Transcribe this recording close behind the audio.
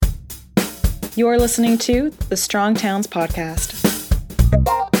You're listening to the Strong Towns Podcast.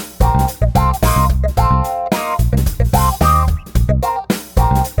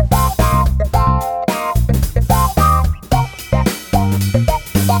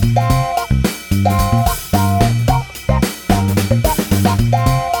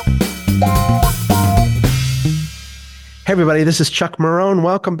 Hey, everybody, this is Chuck Marone.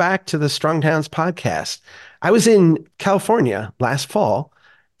 Welcome back to the Strong Towns Podcast. I was in California last fall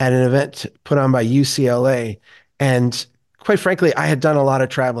at an event put on by UCLA. And quite frankly, I had done a lot of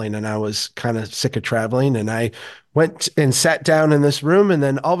traveling and I was kind of sick of traveling. And I went and sat down in this room. And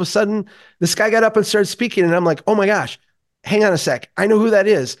then all of a sudden, this guy got up and started speaking. And I'm like, oh my gosh, hang on a sec. I know who that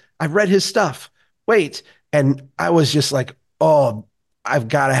is. I've read his stuff. Wait. And I was just like, oh, I've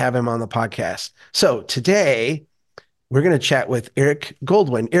got to have him on the podcast. So today, we're going to chat with Eric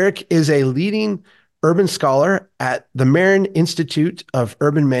Goldwyn. Eric is a leading urban scholar at the Marin Institute of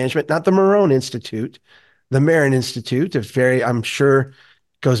Urban Management, not the Marone Institute, the Marin Institute. I'm sure,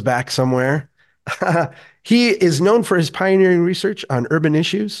 goes back somewhere. He is known for his pioneering research on urban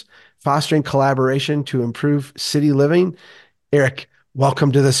issues, fostering collaboration to improve city living. Eric,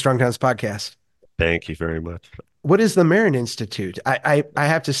 welcome to the Strong Towns Podcast. Thank you very much. What is the Marin Institute? I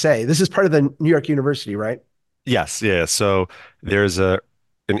have to say, this is part of the New York University, right? Yes, yeah. So there's an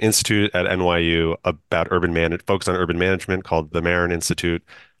institute at NYU about focused on urban management called the Marin Institute,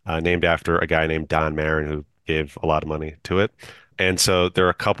 named after a guy named Don Marin who gave a lot of money to it. And so there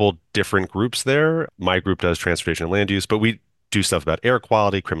are a couple different groups there. My group does transportation and land use, but we do stuff about air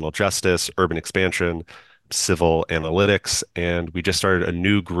quality, criminal justice, urban expansion, civil analytics, and we just started a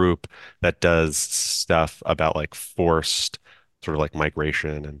new group that does stuff about like forced sort of like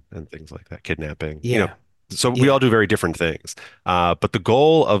migration and things like that, kidnapping. Yeah. So we Yeah. all do very different things. But the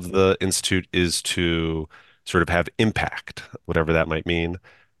goal of the Institute is to sort of have impact, whatever that might mean.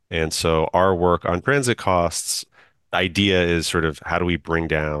 And so our work on transit costs, the idea is sort of how do we bring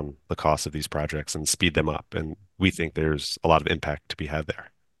down the cost of these projects and speed them up? And we think there's a lot of impact to be had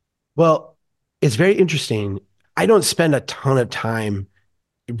there. Well, it's very interesting. I don't spend a ton of time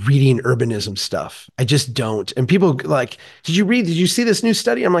reading urbanism stuff. I just don't. And people like, did you see this new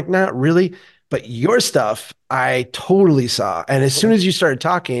study? I'm like, not really. But your stuff, I totally saw. And as soon as you started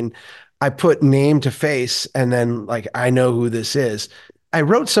talking, I put name to face and then like, I know who this is. I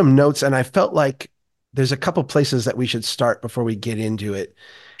wrote some notes and I felt like there's a couple places that we should start before we get into it.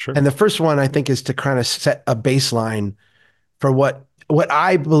 Sure. And the first one I think is to kind of set a baseline for what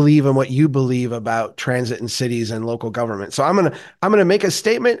I believe and what you believe about transit in cities and local government. So I'm gonna make a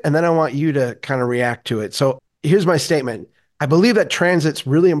statement and then I want you to kind of react to it. So here's my statement. I believe that transit's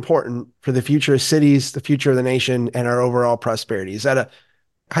really important for the future of cities, the future of the nation, and our overall prosperity.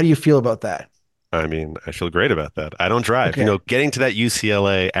 How do you feel about that? I mean, I feel great about that. I don't drive. Okay. Getting to that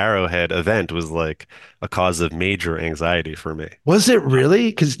UCLA Arrowhead event was like a cause of major anxiety for me. Was it really?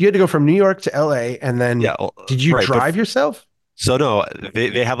 Because you had to go from New York to LA and then Yeah, well, did you right. drive yourself? So no,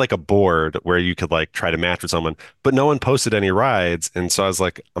 they had like a board where you could like try to match with someone, but no one posted any rides. And so I was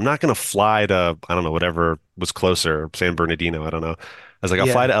like, I'm not gonna fly to, I don't know, whatever was closer, San Bernardino, I don't know. I was like, I'll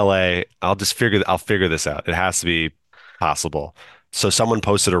fly Yeah. to LA. I'll figure this out. It has to be possible. So someone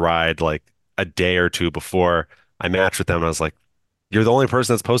posted a ride like a day or two before I matched with them. And I was like, you're the only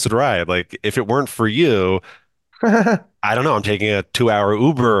person that's posted a ride. Like, if it weren't for you, I don't know. I'm taking a 2 hour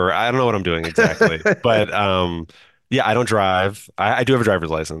Uber. I don't know what I'm doing exactly. But yeah, I don't drive. I do have a driver's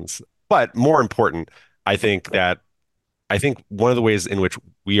license. But more important, I think that I think one of the ways in which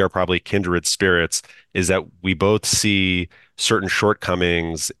we are probably kindred spirits is that we both see certain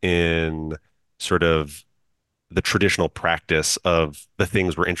shortcomings in sort of the traditional practice of the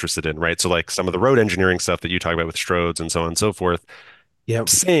things we're interested in, right? So like some of the road engineering stuff that you talk about with Strodes and so on and so forth. Yep.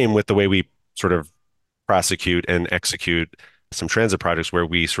 Same with the way we sort of prosecute and execute some transit projects where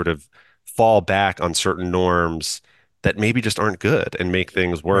we sort of fall back on certain norms that maybe just aren't good and make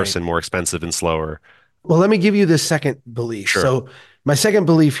things worse Right. and more expensive and slower. Well, let me give you this second belief. Sure. So, my second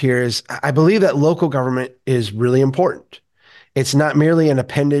belief here is I believe that local government is really important. It's not merely an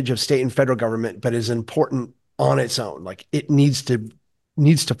appendage of state and federal government, but is important on its own. Like it needs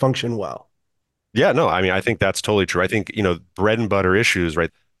to function well. Yeah, no, I mean, I think that's totally true. I think, bread and butter issues,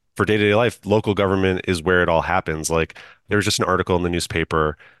 right? For day-to-day life, local government is where it all happens. Like there was just an article in the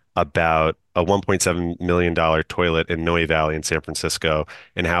newspaper about a $1.7 million toilet in Noe Valley in San Francisco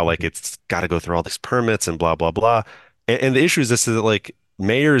and how like it's got to go through all these permits and blah, blah, blah. And the issue is this is that like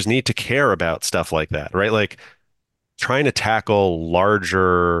mayors need to care about stuff like that, right? Like trying to tackle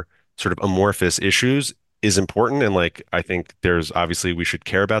larger sort of amorphous issues is important. And like, I think there's obviously we should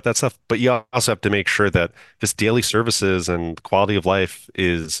care about that stuff, but you also have to make sure that just daily services and quality of life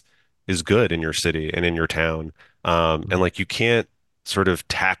is is good in your city and in your town. And like you can't sort of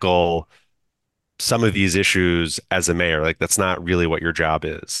tackle some of these issues as a mayor. Like that's not really what your job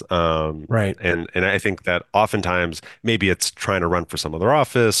is. Right. And I think that oftentimes maybe it's trying to run for some other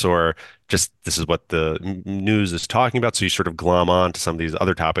office or just this is what the news is talking about. So you sort of glom on to some of these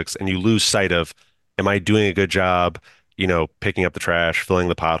other topics and you lose sight of, am I doing a good job? Picking up the trash, filling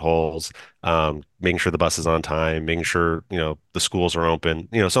the potholes, making sure the bus is on time, making sure, the schools are open,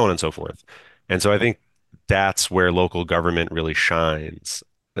 so on and so forth. And so I think that's where local government really shines.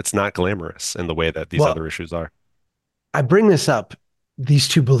 It's not glamorous in the way that these Well, other issues are. I bring this up, these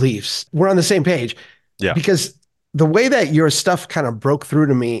two beliefs. We're on the same page Yeah. because the way that your stuff kind of broke through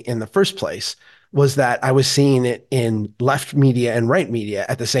to me in the first place was that I was seeing it in left media and right media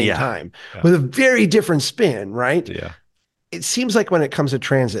at the same Yeah. time Yeah. with a very different spin, right? Yeah. It seems like when it comes to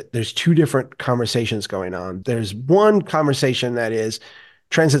transit, there's two different conversations going on. There's one conversation that is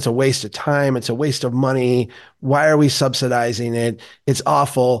transit's a waste of time, it's a waste of money. Why are we subsidizing it? It's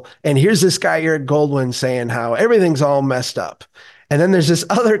awful. And here's this guy here at Goldwyn saying how everything's all messed up. And then there's this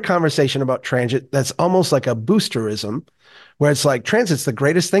other conversation about transit that's almost like a boosterism, where it's like transit's the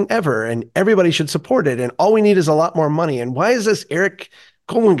greatest thing ever and everybody should support it. And all we need is a lot more money. And why is this Eric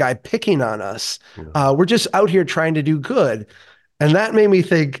Goldwyn guy picking on us? Yeah. We're just out here trying to do good. And that made me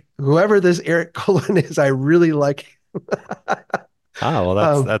think, whoever this Eric Goldwyn is, I really like. Ah, well,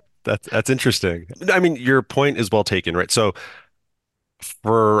 Um, that's interesting. I mean, your point is well taken, right? So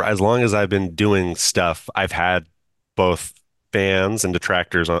for as long as I've been doing stuff, I've had both fans and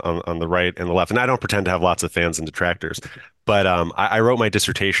detractors on the right and the left. And I don't pretend to have lots of fans and detractors, but I wrote my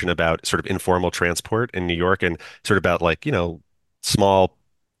dissertation about sort of informal transport in New York and sort of about like, small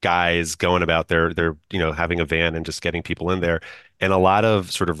guys going about their, having a van and just getting people in there. And a lot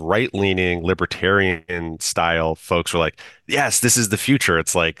of sort of right-leaning libertarian style folks were like, yes, this is the future.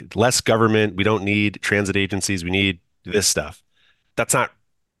 It's like less government. We don't need transit agencies. We need this stuff. That's not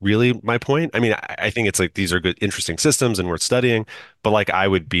really my point. I mean, I think it's like these are good, interesting systems and worth studying, but like I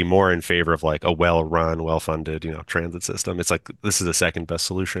would be more in favor of like a well-run, well-funded, transit system. It's like this is the second best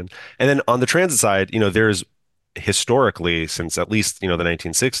solution. And then on the transit side, there's historically, since at least, the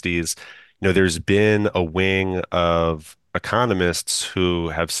 1960s, there's been a wing of economists who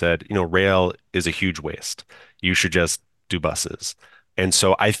have said, rail is a huge waste. You should just do buses. And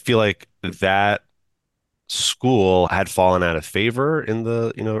so I feel like that school had fallen out of favor in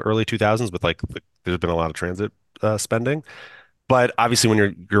the early 2000s with like there's been a lot of transit spending, but obviously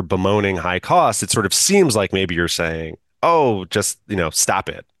when you're bemoaning high costs, it sort of seems like maybe you're saying, oh, just stop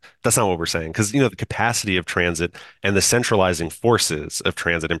it. That's not what we're saying, because the capacity of transit and the centralizing forces of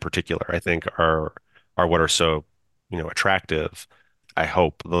transit in particular, I think are what are so attractive. I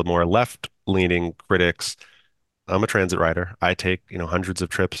hope the more left leaning critics, I'm a transit rider. I take, hundreds of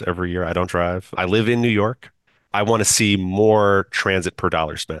trips every year. I don't drive. I live in New York. I want to see more transit per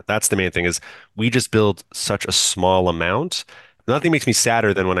dollar spent. That's the main thing is we just build such a small amount. Nothing makes me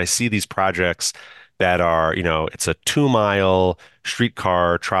sadder than when I see these projects that are, it's a 2 mile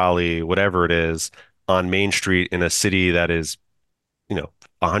streetcar, trolley, whatever it is, on Main Street in a city that is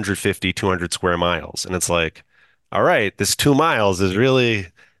 150, 200 square miles. And it's like, all right, this 2 miles is really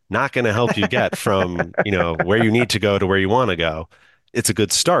not going to help you get from, where you need to go to where you want to go. It's a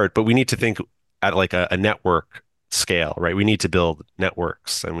good start, but we need to think at like a network scale, right? We need to build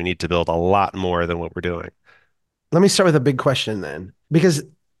networks and we need to build a lot more than what we're doing. Let me start with a big question then, because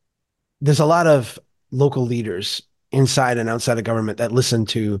there's a lot of local leaders inside and outside of government that listen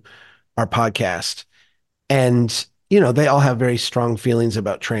to our podcast. And, they all have very strong feelings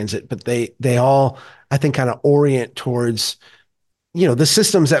about transit, but they all, I think, kind of orient towards, the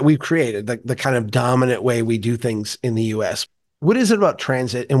systems that we've created, the kind of dominant way we do things in the US. What is it about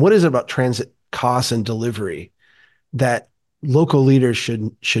transit and what is it about transit costs and delivery that local leaders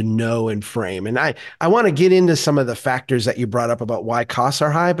should know and frame? And I want to get into some of the factors that you brought up about why costs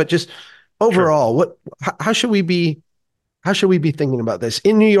are high, but just Sure. overall, how should we be thinking about this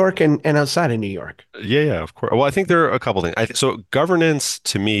in New York and outside of New York? Yeah, of course. Well, I think there are a couple things. So governance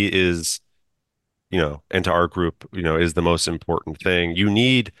to me is and to our group, is the most important thing. You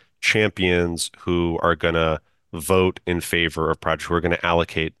need champions who are going to vote in favor of projects, who are going to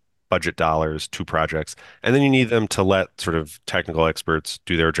allocate budget dollars to projects. And then you need them to let sort of technical experts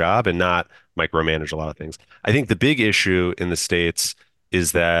do their job and not micromanage a lot of things. I think the big issue in the States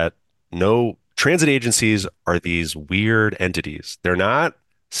is that no transit agencies are these weird entities. They're not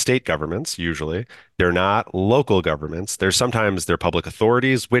state governments, usually. They're not local governments. They're sometimes they're public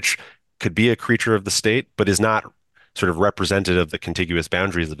authorities, which could be a creature of the state, but is not sort of representative of the contiguous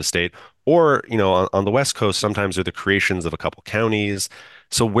boundaries of a state. Or, on the West Coast, sometimes they're the creations of a couple counties.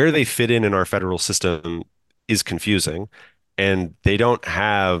 So where they fit in our federal system is confusing. And they don't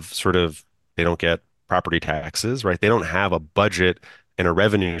get property taxes, right? They don't have a budget and a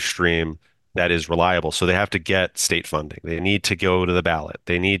revenue stream that is reliable. So they have to get state funding. They need to go to the ballot.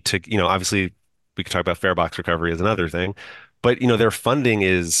 They need to, obviously we could talk about fare box recovery as another thing, but their funding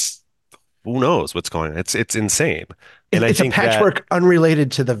is who knows what's going on. It's insane. And I It's a think that patchwork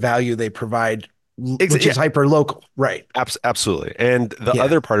unrelated to the value they provide, which yeah, is hyper local. Right. absolutely. And the Yeah.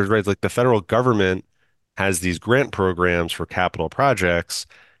 other part is right, like the federal government has these grant programs for capital projects.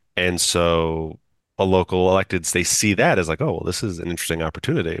 And so the local electeds, they see that as like, oh, well, this is an interesting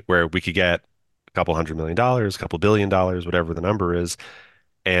opportunity where we could get a couple $100 million, a couple $1 billion, whatever the number is.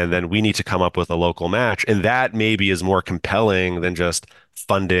 And then we need to come up with a local match. And that maybe is more compelling than just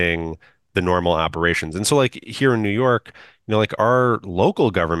funding the normal operations. And so like here in New York, like our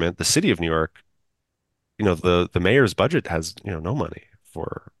local government, the city of New York, the mayor's budget has, no money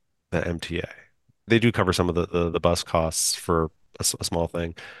for the MTA. They do cover some of the bus costs for a small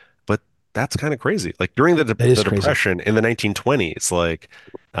thing, but that's kind of crazy. Like during That is the crazy. Depression in the 1920s, like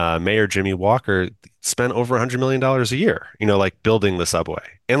Mayor Jimmy Walker spent over $100 million a year, like building the subway,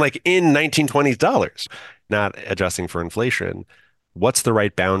 and like in 1920s dollars, not adjusting for inflation. What's the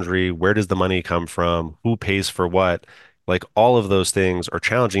right boundary? Where does the money come from? Who pays for what? Like all of those things are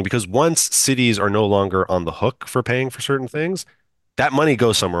challenging because once cities are no longer on the hook for paying for certain things, that money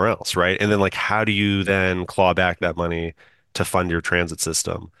goes somewhere else, right? And then like how do you then claw back that money to fund your transit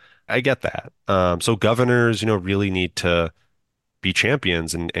system? I get that. So governors, really need to be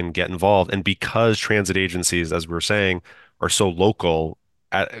champions and get involved. And because transit agencies, as we were saying, are so local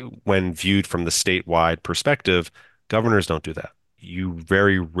when viewed from the statewide perspective, governors don't do that. You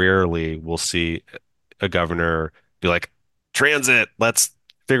very rarely will see a governor be like, transit, let's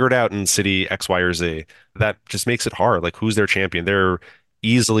figure it out in city X, Y, or Z. That just makes it hard. Like, who's their champion? They're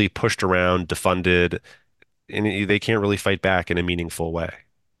easily pushed around, defunded, and they can't really fight back in a meaningful way.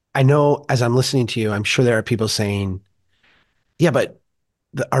 I know as I'm listening to you, I'm sure there are people saying, yeah, but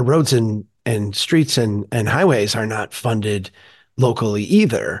our roads and streets and highways are not funded locally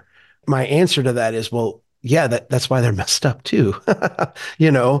either. My answer to that is, well, yeah, that's why they're messed up too.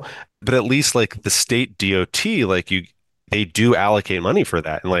 You know, But at least like the state DOT, like they do allocate money for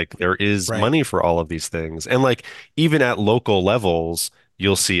that. And like there is right. money for all of these things. And like even at local levels,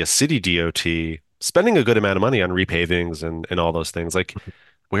 you'll see a city DOT spending a good amount of money on repavings and all those things. Like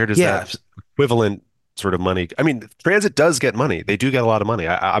where does that Yeah, equivalent sort of money? I mean, transit does get money. They do get a lot of money.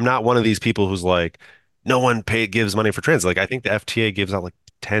 I'm not one of these people who's like, no one gives money for transit. Like I think the FTA gives out like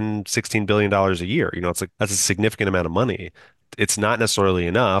 10, $16 billion a year. It's like that's a significant amount of money. It's not necessarily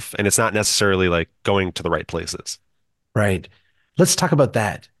enough, and it's not necessarily like going to the right places. right. Let's talk about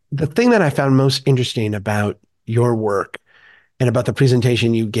that. The thing that I found most interesting about your work and about the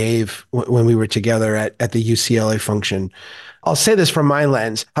presentation you gave when we were together at the UCLA function. I'll say this from my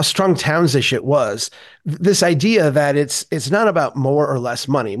lens, how strong towns-ish it was. This idea that it's not about more or less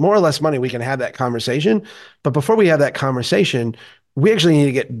money. More or less money, we can have that conversation. But before we have that conversation, we actually need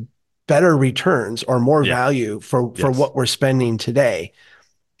to get better returns or more Yeah. value for Yes. what we're spending today.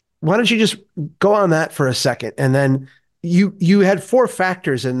 Why don't you just go on that for a second? And then you had four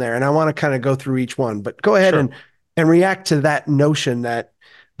factors in there, and I want to kind of go through each one, but go ahead Sure. and react to that notion that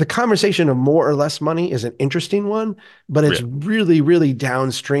the conversation of more or less money is an interesting one, but Yeah. it's really, really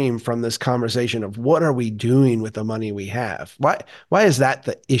downstream from this conversation of what are we doing with the money we have? Why is that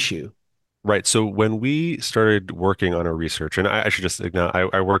the issue? Right. So when we started working on our research, and I should just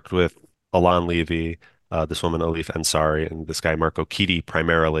acknowledge, I worked with Alan Levy, this woman, Alif Ansari, and this guy, Marco Keaty,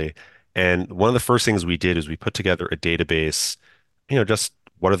 primarily. And one of the first things we did is we put together a database, just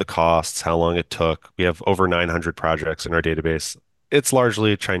what are the costs, how long it took. We have over 900 projects in our database. It's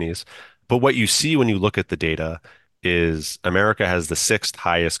largely Chinese. But what you see when you look at the data is America has the sixth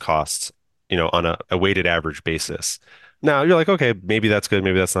highest costs, on a weighted average basis. Now you're like, okay, maybe that's good,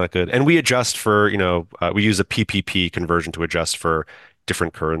 maybe that's not good. And we adjust for, we use a PPP conversion to adjust for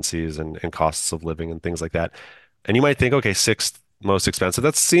different currencies and costs of living and things like that. And you might think, okay, sixth most expensive.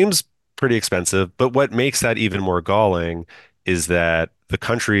 That seems pretty expensive. But what makes that even more galling is that the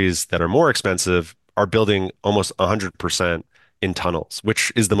countries that are more expensive are building almost 100% in tunnels,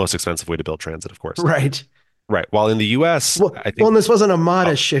 which is the most expensive way to build transit, of course. Right. Right. While in the US, I Well, think, and this wasn't a oh,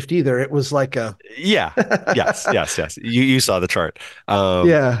 modest shift either. It was like a, yeah. Yes, yes, yes. You saw the chart.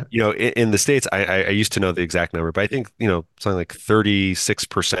 yeah, In the States, I used to know the exact number, but I think, something like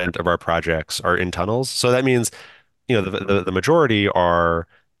 36% of our projects are in tunnels. So that means, the majority are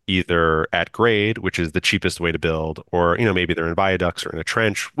either at grade, which is the cheapest way to build, or maybe they're in viaducts or in a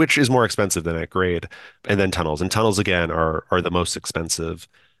trench, which is more expensive than at grade, and then tunnels. And tunnels again are the most expensive.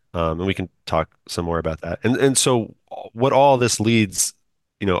 And we can talk some more about that. And so what all this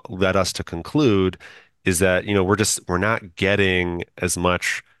led us to conclude is that, we're not getting as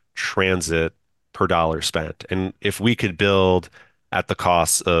much transit per dollar spent. And if we could build at the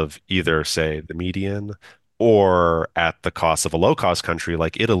cost of either, say, the median or at the cost of a low-cost country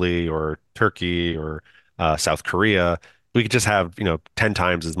like Italy or Turkey or South Korea, we could just have, 10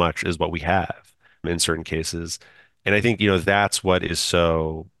 times as much as what we have in certain cases. And I think, that's what is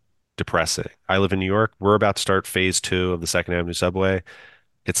so depressing. I live in New York. We're about to start phase two of the Second Avenue subway.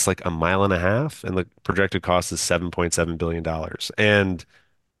 It's like a mile and a half, and the projected cost is $7.7 billion. And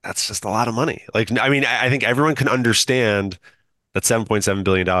that's just a lot of money. Like, I mean, I think everyone can understand that $7.7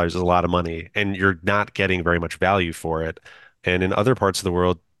 billion is a lot of money, and you're not getting very much value for it. And in other parts of the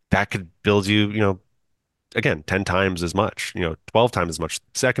world, that could build you, again, 10 times as much, 12 times as much.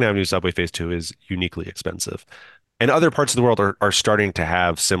 Second Avenue Subway Phase 2 is uniquely expensive. And other parts of the world are starting to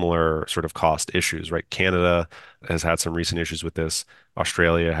have similar sort of cost issues, right? Canada has had some recent issues with this.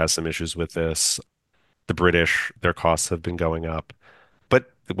 Australia has some issues with this. The British, their costs have been going up.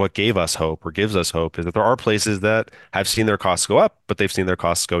 But what gave us hope or gives us hope is that there are places that have seen their costs go up, but they've seen their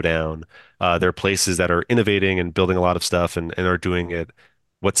costs go down. There are places that are innovating and building a lot of stuff and are doing it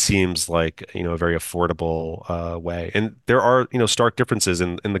what seems like, a very affordable way. And there are, stark differences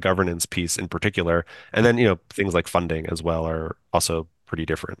in the governance piece in particular. And then, things like funding as well are also pretty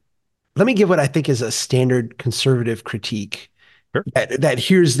different. Let me give what I think is a standard conservative critique Sure. that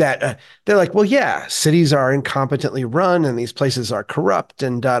hears that they're like, well, yeah, cities are incompetently run and these places are corrupt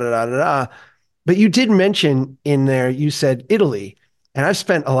and da da da da da. But you did mention in there, you said Italy, and I've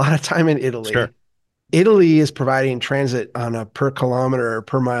spent a lot of time in Sure. Italy. Italy is providing transit on a per kilometer or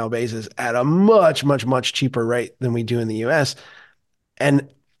per mile basis at a much, much, much cheaper rate than we do in the US. And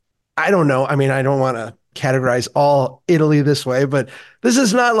I don't know. I mean, I don't want to categorize all Italy this way, but this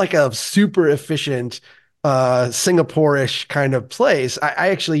is not like a super efficient Singapore-ish kind of place. I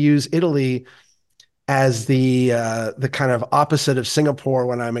actually use Italy as the kind of opposite of Singapore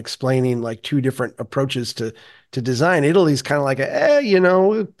when I'm explaining like two different approaches to design. Italy's kind of like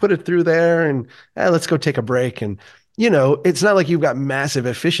we put it through there and let's go take a break. And it's not like you've got massive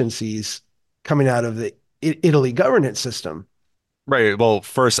efficiencies coming out of the Italy governance system. Right. Well,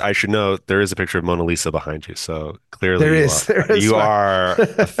 first I should note there is a picture of Mona Lisa behind you, so clearly There you is, are there is you my, are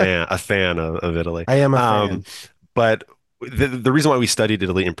a fan of Italy. I am a Um, fan. but the reason why we studied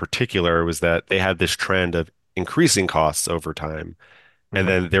Italy in particular was that they had this trend of increasing costs over time, and Mhm,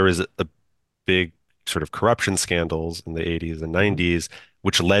 then there was a big sort of corruption scandals in the 80s and mhm. 90s,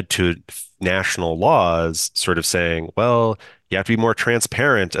 which led to national laws sort of saying, well, you have to be more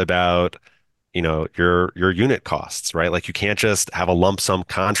transparent about your unit costs, right? Like you can't just have a lump sum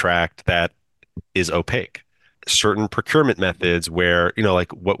contract that is opaque. Certain procurement methods where,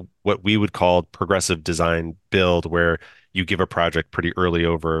 like what we would call progressive design build, where you give a project pretty early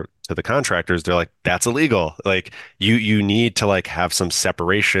over to the contractors, they're like, that's illegal. Like you need to like have some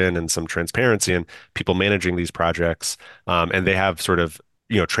separation and some transparency in people managing these projects. And they have sort of,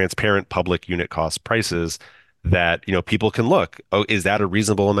 transparent public unit cost prices that, people can look, oh, is that a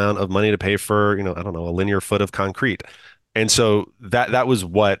reasonable amount of money to pay for, I don't know, a linear foot of concrete? And so that was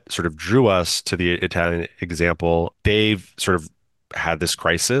what sort of drew us to the Italian example. They've sort of had this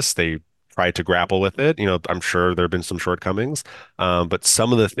crisis. They tried to grapple with it. I'm sure there have been some shortcomings, but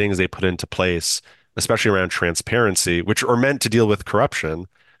some of the things they put into place, especially around transparency, which are meant to deal with corruption,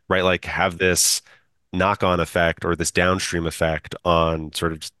 right? Like have this knock-on effect or this downstream effect on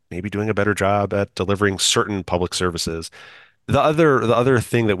sort of just maybe doing a better job at delivering certain public services. The other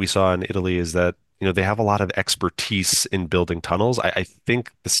thing that we saw in Italy is that they have a lot of expertise in building tunnels. I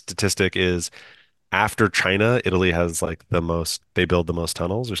think the statistic is after China, Italy has like they build the most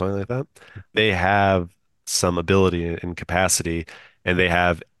tunnels or something like that. They have some ability and capacity, and they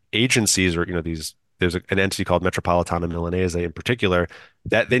have agencies or there's an entity called Metropolitana Milanese in particular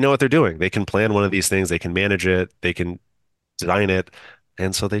that they know what they're doing. They can plan one of these things, they can manage it, they can design it,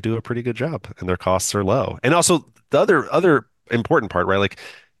 and so they do a pretty good job, and their costs are low. And also the other important part, right? Like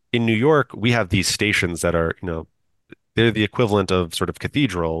in New York, we have these stations that are, they're the equivalent of sort of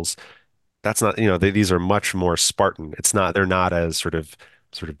cathedrals. That's not, these are much more Spartan. They're not as sort of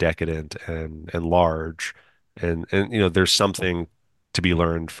decadent and large. And there's something to be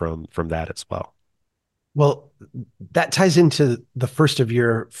learned from that as well. Well, that ties into the first of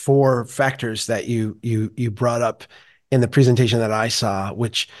your four factors that you brought up in the presentation that I saw,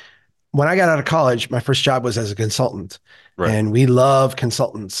 which when I got out of college, my first job was as a consultant, Right. and we love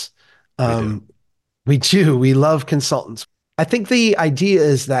consultants. We do. Um, we do. We love consultants. I think the idea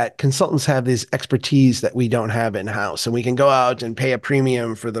is that consultants have this expertise that we don't have in house, and we can go out and pay a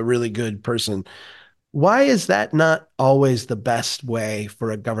premium for the really good person. Why is that not always the best way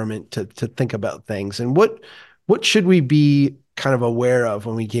for a government to think about things? And what should we be kind of aware of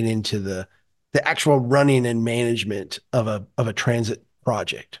when we get into the actual running and management of a transit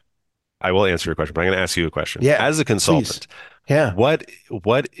project? I will answer your question, but I'm going to ask you a question. Yeah, As a please. consultant, Yeah.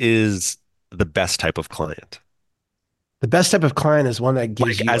 what is the best type of client? The best type of client is one that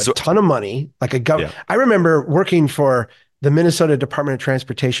gives Like you a as ton of money, like a yeah, I remember working for the Minnesota Department of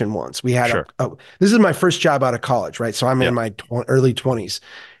Transportation once. We had sure. this is my first job out of college, right? So I'm Yeah. in my early 20s.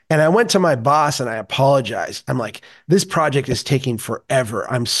 And I went to my boss and I apologized. I'm like, this project is taking forever.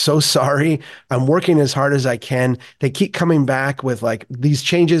 I'm so sorry. I'm working as hard as I can. They keep coming back with like these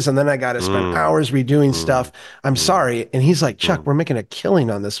changes, and then I got to spend Mm, hours redoing stuff. mm, I'm mm, sorry. And he's like, Chuck, mm. we're making a killing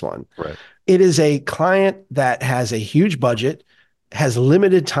on this one. Right. It is a client that has a huge budget, has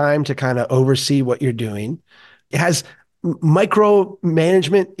limited time to kind of oversee what you're doing. It has micro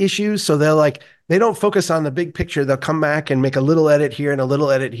management issues. So they don't focus on the big picture. They'll come back and make a little edit here and a little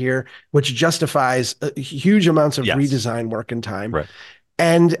edit here, which justifies huge amounts of Yes. redesign work and time. Right.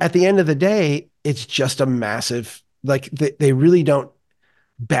 And at the end of the day, it's just a massive, like they really don't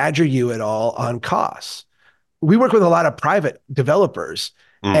badger you at all on costs. We work with a lot of private developers.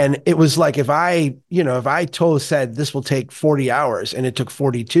 Mm, And it was like if I said this will take 40 hours and it took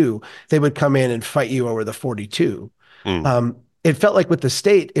 42, they would come in and fight you over the 42. mm. It felt like with the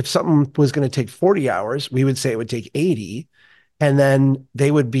state, if something was going to take 40 hours, we would say it would take 80, and then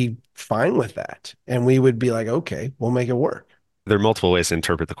they would be fine with that. And we would be like, okay, we'll make it work. There are multiple ways to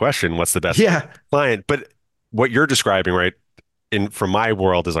interpret the question. What's the best Yeah. client? But what you're describing, right, in from my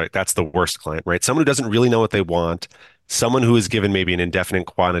world is like that's the worst client, right? Someone who doesn't really know what they want, someone who is given maybe an indefinite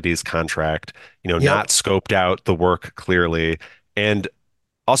quantities contract, not Yep. scoped out the work clearly, and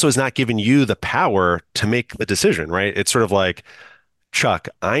also is not giving you the power to make the decision, right? It's sort of like, Chuck,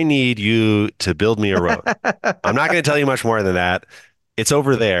 I need you to build me a road. I'm not going to tell you much more than that. It's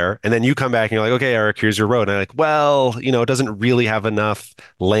over there. And then you come back and you're like, okay, Eric, here's your road. And I'm like, well, it doesn't really have enough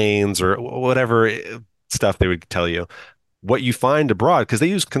lanes or whatever stuff they would tell you. What you find abroad, because they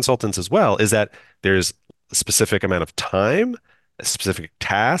use consultants as well, is that there's a specific amount of time, a specific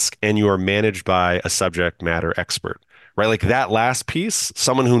task, and you are managed by a subject matter expert, right? Like that last piece,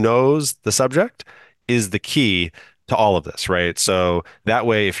 someone who knows the subject is the key to all of this, right? So that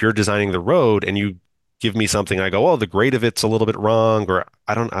way, if you're designing the road and you give me something, I go, oh, the grade of it's a little bit wrong, or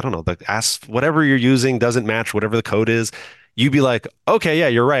I don't know, the ask whatever you're using doesn't match whatever the code is. You'd be like, okay, yeah,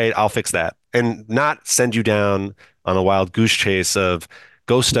 you're right, I'll fix that, and not send you down on a wild goose chase of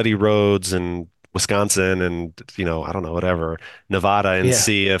go study roads in Wisconsin and I don't know, whatever, Nevada, and Yeah.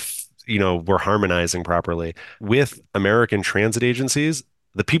 see if we're harmonizing properly. With American transit agencies,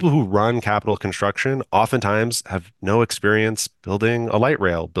 the people who run capital construction oftentimes have no experience building a light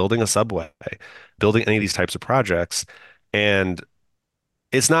rail, building a subway, building any of these types of projects. And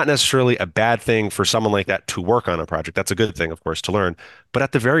it's not necessarily a bad thing for someone like that to work on a project. That's a good thing, of course, to learn. But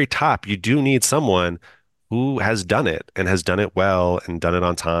at the very top, you do need someone who has done it and has done it well and done it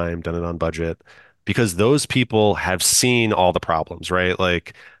on time, done it on budget, because those people have seen all the problems, right?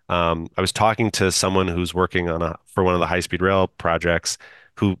 Like, I was talking to someone who's working for one of the high-speed rail projects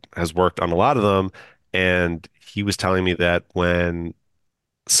who has worked on a lot of them, and he was telling me that when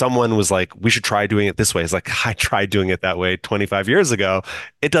someone was like, we should try doing it this way. It's like, I tried doing it that way 25 years ago.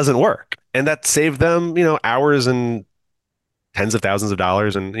 It doesn't work. And that saved them, hours and tens of thousands of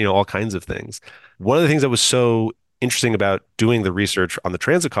dollars and, all kinds of things. One of the things that was so interesting about doing the research on the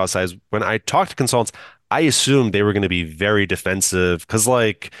transit cost side is when I talked to consultants, I assumed they were going to be very defensive because,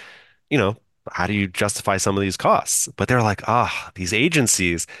 like, you know, how do you justify some of these costs? But they're like, these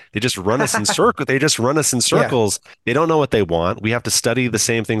agencies, they just run us in circle. They just run us in Yeah. circles. They don't know what they want. We have to study the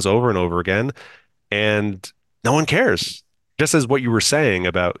same things over and over again, and no one cares. Just as what you were saying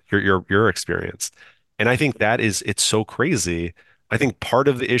about your experience. And I think it's so crazy. I think part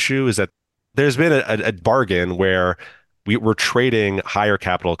of the issue is that there's been a bargain where we're trading higher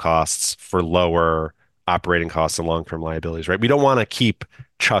capital costs for lower operating costs and long-term liabilities, right? We don't want to keep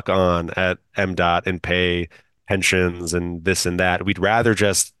Chuck on at MDOT and pay pensions and this and that. We'd rather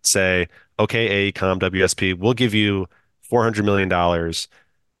just say, okay, AECOM, WSP, we'll give you $400 million,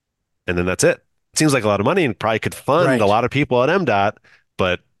 and then that's it. It seems like a lot of money and probably could fund a Right. lot of people at MDOT,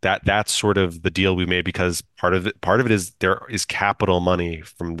 but that's sort of the deal we made because part of it is there is capital money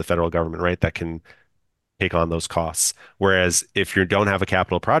from the federal government, right? That can take on those costs. Whereas if you don't have a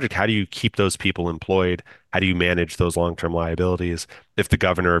capital project, how do you keep those people employed? How do you manage those long-term liabilities? If the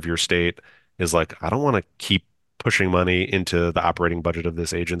governor of your state is like, I don't want to keep pushing money into the operating budget of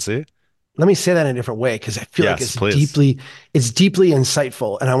this agency. Let me say that in a different way because I feel like Yes, please. it's deeply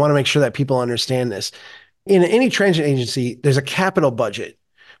insightful, and I want to make sure that people understand this. In any transit agency, there's a capital budget,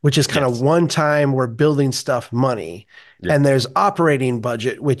 which is kind of Yes. one time we're building stuff money, Yeah. and there's operating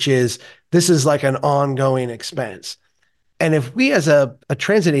budget, which is this is like an ongoing expense. And if we as a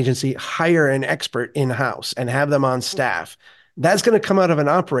transit agency hire an expert in-house and have them on staff, that's going to come out of an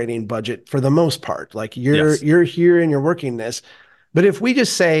operating budget for the most part. Like Yes. you're here and you're working this. But if we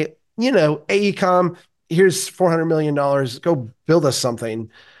just say, AECOM, here's $400 million, go build us something,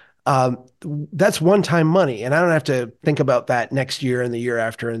 um, that's one-time money. And I don't have to think about that next year and the year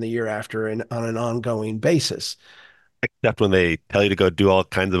after and the year after and on an ongoing basis. Except when they tell you to go do all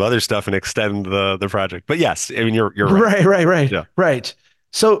kinds of other stuff and extend the project. But yes, I mean you're right. Right, right, right, Yeah. right.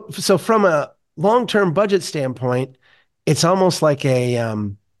 So from a long-term budget standpoint, it's almost like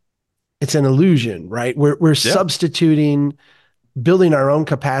it's an illusion, right? We're Yeah. substituting building our own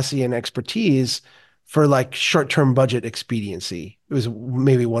capacity and expertise for like short-term budget expediency. It was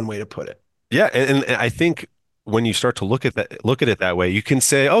maybe one way to put it. Yeah, and I think when you start to look at it that way, you can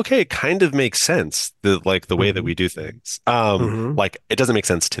say, okay, it kind of makes sense, the way that Mm-hmm. we do things. Mm-hmm. Like it doesn't make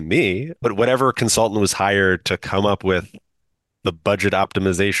sense to me, but whatever consultant was hired to come up with the budget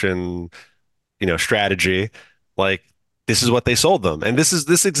optimization, strategy, like this is what they sold them. And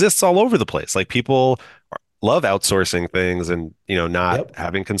this exists all over the place. Like people love outsourcing things and, not Yep.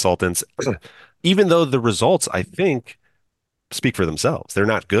 having consultants, even though the results, I think, speak for themselves. They're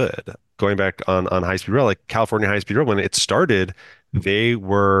not good. Going back on high speed rail, like California high speed rail, when it started, they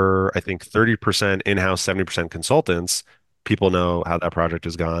were, I think, 30% in-house, 70% consultants. People know how that project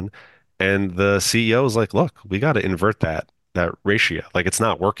has gone. And the CEO is like, look, we got to invert that ratio. Like it's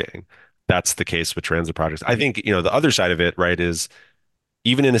not working. That's the case with transit projects. I think, the other side of it, right, is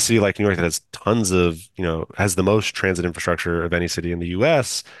even in a city like New York that has tons of, has the most transit infrastructure of any city in the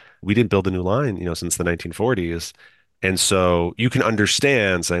US, we didn't build a new line, since the 1940s. And so you can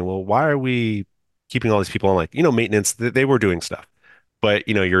understand saying, well, why are we keeping all these people on like, maintenance? They were doing stuff. But,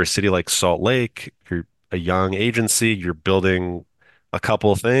 you're a city like Salt Lake, you're a young agency, you're building a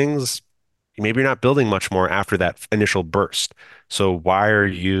couple of things. Maybe you're not building much more after that initial burst. So why are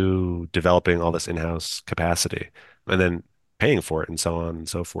you developing all this in-house capacity and then paying for it and so on and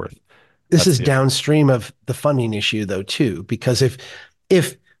so forth? This That's is the issue. downstream of the funding issue though too, because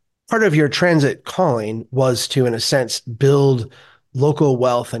if part of your transit calling was to, in a sense, build local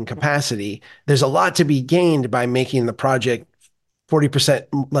wealth and capacity, there's a lot to be gained by making the project 40%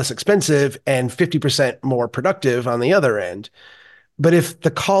 less expensive and 50% more productive on the other end. But if the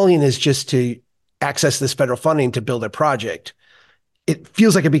calling is just to access this federal funding to build a project, it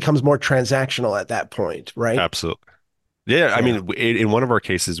feels like it becomes more transactional at that point, right? Absolutely. Yeah, I Yeah. mean, in one of our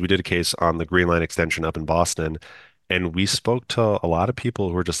cases, we did a case on the Green Line extension up in Boston, and we spoke to a lot of people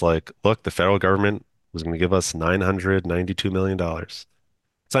who were just like, look, the federal government was going to give us $992 million.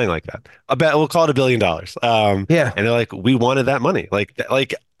 Something like that. I bet we'll call it $1 billion. Yeah. And they're like, we wanted that money. Like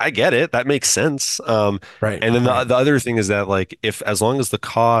I get it. That makes sense. Right. And then the, Right. the other thing is that like if as long as the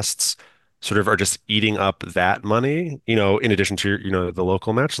costs sort of are just eating up that money, in addition to your, the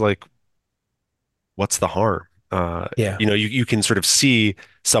local match, like what's the harm? Yeah. You can sort of see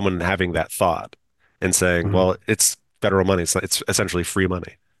someone having that thought and saying, Mhm. well, it's federal money. It's essentially free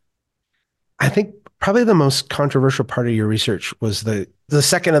money. I think probably the most controversial part of your research was the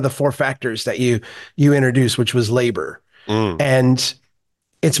second of the four factors that you introduced, which was labor. Mm, And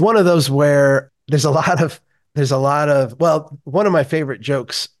it's one of those where there's a lot of well, one of my favorite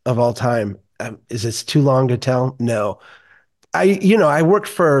jokes of all time is it's too long to tell. No, I worked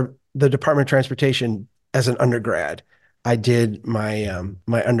for the Department of Transportation as an undergrad. I did my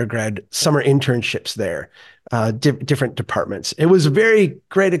undergrad summer internships there, different departments. It was a very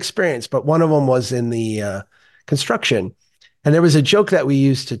great experience, but one of them was in the construction. And there was a joke that we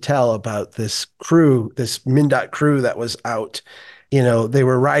used to tell about this crew, this MnDOT crew that was out. They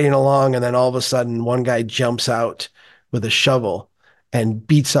were riding along, and then all of a sudden, one guy jumps out with a shovel and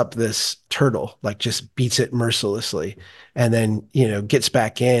beats up this turtle, like just beats it mercilessly, and then gets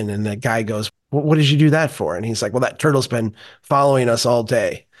back in, and the guy goes, what did you do that for? And he's like, well, that turtle's been following us all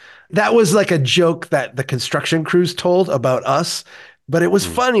day. That was like a joke that the construction crews told about us, but it was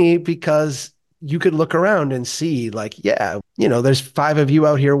mm. funny because you could look around and see, like, yeah, there's five of you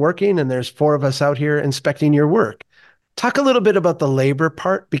out here working and there's four of us out here inspecting your work. Talk a little bit about the labor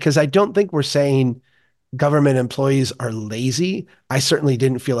part, because I don't think we're saying government employees are lazy. I certainly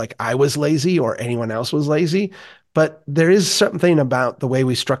didn't feel like I was lazy or anyone else was lazy, but there is something about the way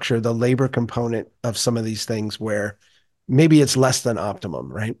we structure the labor component of some of these things where maybe it's less than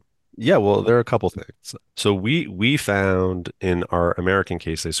optimum, right? Yeah, well, there are a couple things. So we found in our American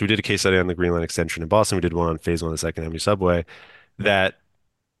case study, so we did a case study on the Green Line extension in Boston. We did one on phase one of the Second Avenue subway that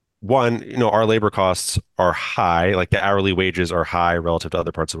one, our labor costs are high, like the hourly wages are high relative to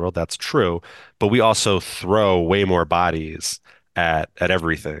other parts of the world. That's true. But we also throw way more bodies at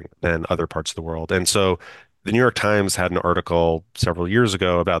everything than other parts of the world. And so the New York Times had an article several years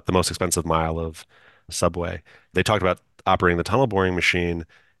ago about the most expensive mile of subway. They talked about operating the tunnel boring machine,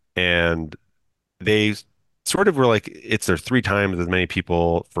 and they sort of were like, it's there three times as many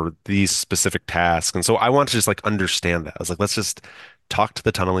people for these specific tasks. And so I want to just like understand that. I was like, let's just talk to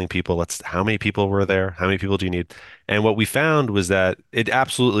the tunneling people. How many people were there? How many people do you need? And what we found was that it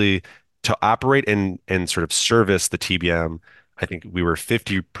absolutely, to operate and sort of service the TBM, I think we were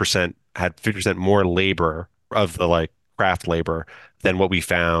 50%, had 50% more labor of the like craft labor than what we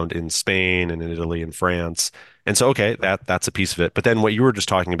found in Spain and in Italy and France. And so, okay, that's a piece of it. But then what you were just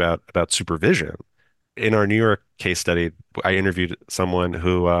talking about supervision, in our New York case study, I interviewed someone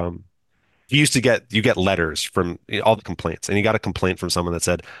who you get letters from all the complaints, and he got a complaint from someone that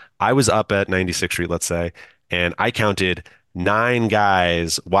said, I was up at 96th Street, let's say, and I counted nine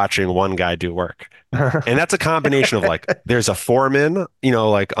guys watching one guy do work. And that's a combination of like, there's a foreman,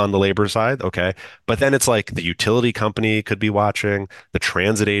 like on the labor side, okay. But then it's like the utility company could be watching, the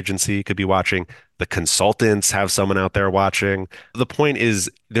transit agency could be watching, the consultants have someone out there watching. The point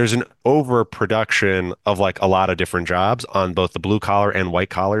is, there's an overproduction of like a lot of different jobs on both the blue collar and white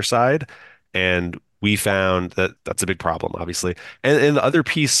collar side. And we found that that's a big problem, obviously. And the other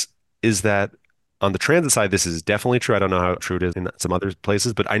piece is that on the transit side, this is definitely true. I don't know how true it is in some other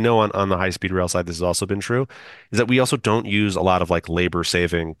places, but I know on the high speed rail side, this has also been true, is that we also don't use a lot of like labor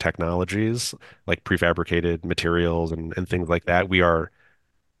saving technologies, like prefabricated materials and things like that. We are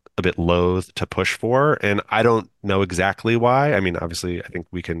a bit loath to push for. And I don't know exactly why. I mean, obviously, I think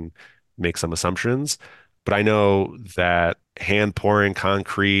we can make some assumptions, but I know that hand pouring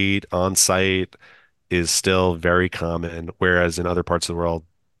concrete on site is still very common, whereas in other parts of the world,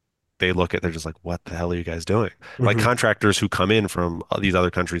 they're just like, what the hell are you guys doing? Like Mhm. contractors who come in from these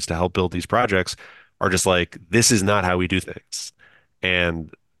other countries to help build these projects are just like, this is not how we do things.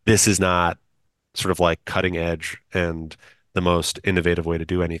 And this is not sort of like cutting edge and the most innovative way to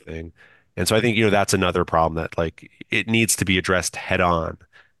do anything. And so I think, that's another problem that like it needs to be addressed head on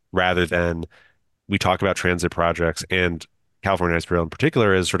rather than we talk about transit projects and California Ice Rail in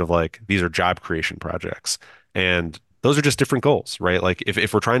particular is sort of like these are job creation projects. And those are just different goals, right? Like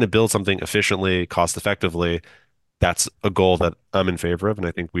if we're trying to build something efficiently, cost effectively, that's a goal that I'm in favor of and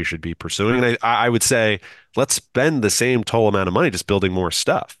I think we should be pursuing. And I would say let's spend the same total amount of money just building more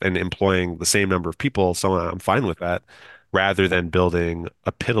stuff and employing the same number of people. So I'm fine with that rather than building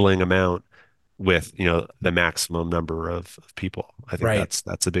a piddling amount with, the maximum number of people. I think Right.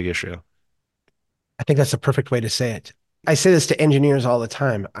 that's a big issue. I think that's a perfect way to say it. I say this to engineers all the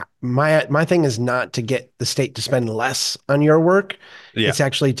time. My thing is not to get the state to spend less on your work. Yeah. It's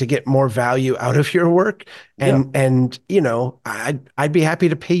actually to get more value out of your work. Yeah. And I'd be happy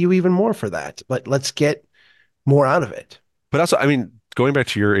to pay you even more for that. But let's get more out of it. But also, I mean, going back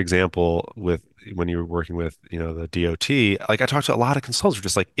to your example with when you were working with, the DOT, like I talked to a lot of consultants who are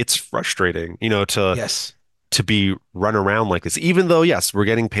just like, it's frustrating, Yes. to be run around like this, even though, yes, we're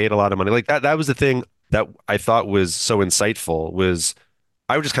getting paid a lot of money. Like that was the thing that I thought was so insightful was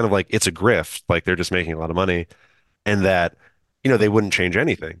I was just kind of like, it's a grift. Like they're just making a lot of money and that, they wouldn't change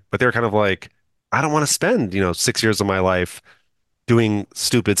anything. But they're kind of like, I don't want to spend, 6 years of my life doing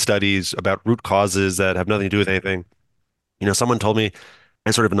stupid studies about root causes that have nothing to do with anything. Someone told me,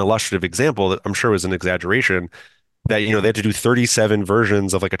 and sort of an illustrative example that I'm sure was an exaggeration, that, they had to do 37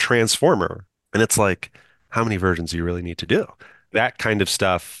 versions of like a transformer. And it's like, how many versions do you really need to do? That kind of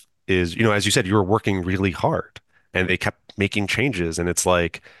stuff is, as you said, you were working really hard and they kept making changes. And it's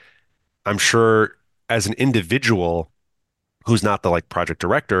like, I'm sure as an individual who's not the like project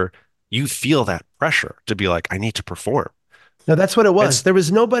director, you feel that pressure to be like, I need to perform. No, that's what it was. It's There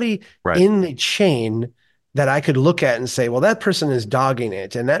was nobody right, in the chain that I could look at and say, well, that person is dogging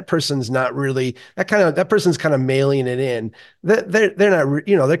it, and that person's not really that person's kind of mailing it in. They're not,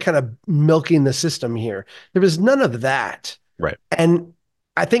 they're kind of milking the system here. There was none of that. right. And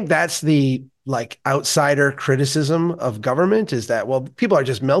I think that's the like outsider criticism of government is that, well, people are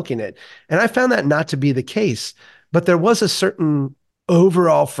just milking it. And I found that not to be the case. But there was a certain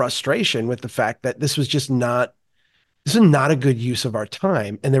overall frustration with the fact that this was just not this is not a good use of our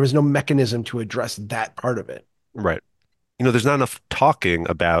time. And there was no mechanism to address that part of it. Right. There's not enough talking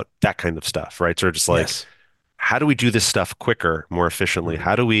about that kind of stuff, right? So just like, Yes. how do we do this stuff quicker, more efficiently? Mhm.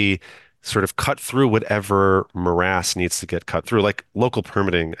 How do we sort of cut through whatever morass needs to get cut through? Like local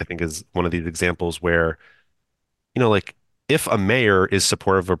permitting, I think, is one of these examples where, like if a mayor is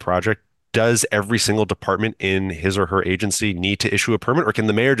supportive of a project, does every single department in his or her agency need to issue a permit? Or can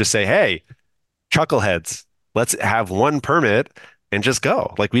the mayor just say, hey, chuckleheads, let's have one permit and just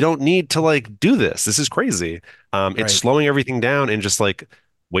go. Like we don't need to like do this. This is crazy. It's Right. slowing everything down and just like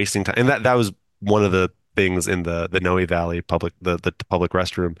wasting time. And that was one of the things in the Noe Valley public the public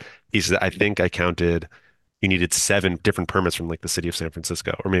restroom piece that I think I counted you needed 7 different permits from like the city of San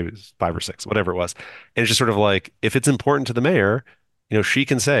Francisco, or maybe it was 5 or 6, whatever it was. And it's just sort of like if it's important to the mayor, she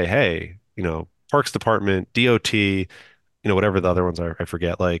can say, hey, Parks Department, DOT, whatever the other ones are, I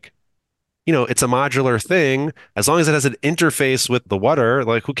forget, like it's a modular thing. As long as it has an interface with the water,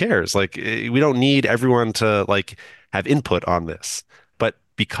 like who cares? Like we don't need everyone to like have input on this. But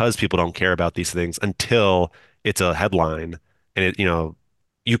because people don't care about these things until it's a headline and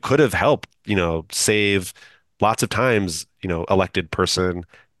you could have helped, save lots of times, elected person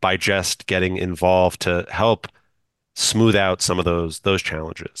by just getting involved to help smooth out some of those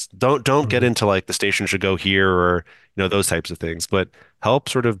challenges. Don't get Mhm. into like the station should go here or those types of things, but help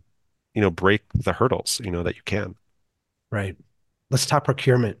sort of break the hurdles, that you can. Right. Let's talk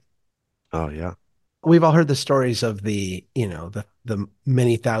procurement. Oh yeah. We've all heard the stories of the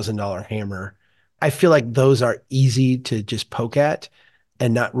many $1,000 hammer. I feel like those are easy to just poke at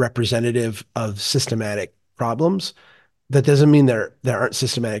and not representative of systematic problems. That doesn't mean there aren't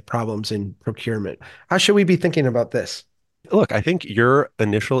systematic problems in procurement. How should we be thinking about this? Look, I think your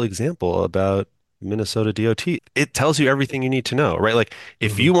initial example about Minnesota DOT, it tells you everything you need to know, right? Like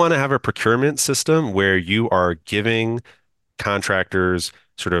if Mhm. you want to have a procurement system where you are giving contractors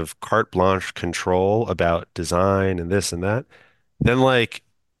sort of carte blanche control about design and this and that, then like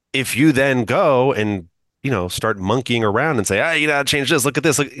if you then go and start monkeying around and say, ah, change this, look at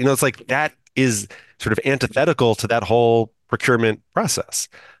this, like, it's like that is sort of antithetical to that whole procurement process.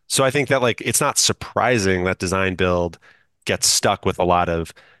 So I think that like it's not surprising that design build gets stuck with a lot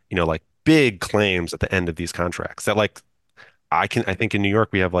of like big claims at the end of these contracts that like I think in New York,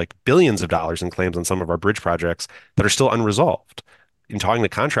 we have like billions of dollars in claims on some of our bridge projects that are still unresolved. In talking to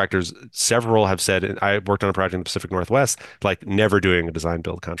contractors, several have said, and I worked on a project in the Pacific Northwest, like never doing a design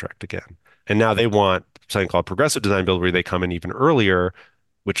build contract again. And now they want something called progressive design build where they come in even earlier,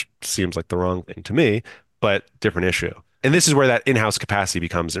 which seems like the wrong thing to me, but different issue. And this is where that in-house capacity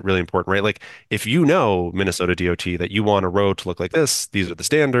becomes really important, right? Like if you know Minnesota DOT that you want a road to look like this, these are the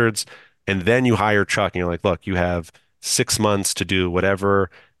standards, and then you hire Chuck and you're like, look, you have 6 months to do whatever,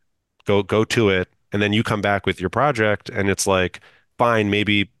 go to it, and then you come back with your project, and it's like, fine,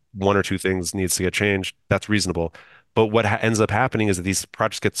 maybe one or two things needs to get changed. That's reasonable. But what ends up happening is that these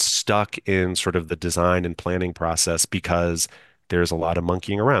projects get stuck in sort of the design and planning process because there's a lot of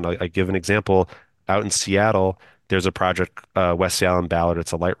monkeying around. I give an example out in Seattle. There's a project, West Seattle and Ballard.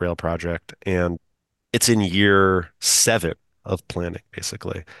 It's a light rail project, and it's in year 7 of planning,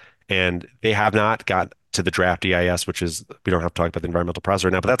 basically. And they have not got to the draft EIS, which is, we don't have to talk about the environmental process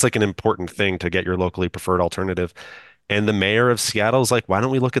right now, but that's like an important thing to get your locally preferred alternative. And the mayor of Seattle is like, why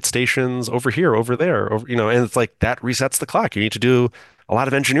don't we look at stations over here, over there, over, and it's like that resets the clock. You need to do a lot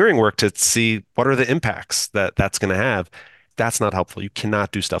of engineering work to see what are the impacts that that's going to have. That's not helpful. You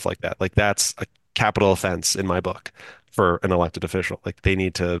cannot do stuff like that. Like that's a capital offense in my book for an elected official. Like they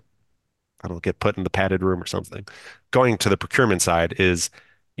need to, I don't know, get put in the padded room or something. Going to the procurement side is,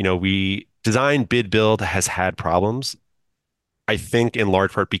 we design bid build has had problems, I think in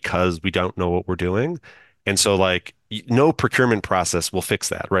large part because we don't know what we're doing. And so like no procurement process will fix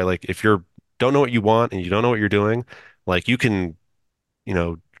that, right? Like if you're don't know what you want and you don't know what you're doing, like you can, you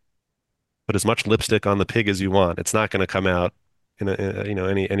know, put as much lipstick on the pig as you want. It's not going to come out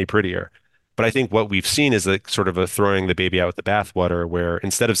any prettier. But I think what we've seen is like sort of a throwing the baby out with the bathwater, where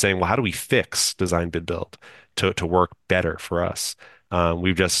instead of saying, well, how do we fix design bid build to work better for us?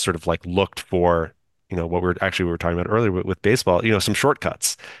 We've just sort of like looked for what we were talking about earlier with baseball, some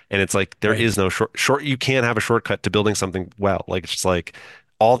shortcuts. And it's like there Right. is no short you can't have a shortcut to building something well. Like it's just like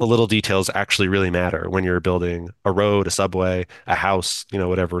all the little details actually really matter when you're building a road, a subway, a house,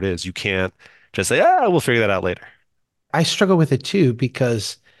 whatever it is. You can't just say, we'll figure that out later. I struggle with it too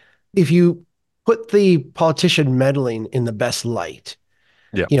because if you put the politician meddling in the best light,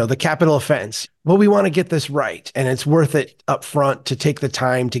 Yeah, the capital offense, well, we want to get this right. And it's worth it up front to take the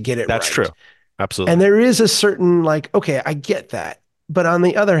time to get it that's true. and Absolutely. there is a certain like, okay, I get that. But on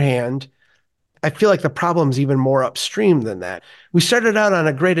the other hand, I feel like the problem's even more upstream than that. We started out on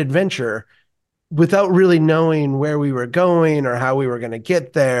a great adventure without really knowing where we were going or how we were going to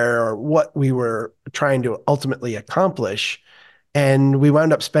get there or what we were trying to ultimately accomplish. And we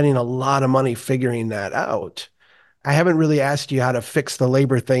wound up spending a lot of money figuring that out. I haven't really asked you how to fix the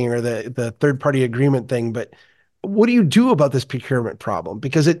labor thing or the third party agreement thing, but what do you do about this procurement problem?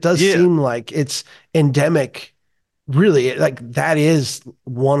 Because it does Yeah. seem like it's endemic. Really, like that is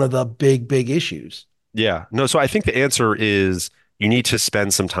one of the big issues. Yeah. No, so I think the answer is you need to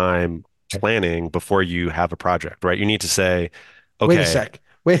spend some time planning before you have a project, right? You need to say, Wait a okay, sec.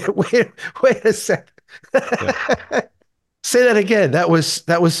 Wait a sec. yeah, Say that again. That was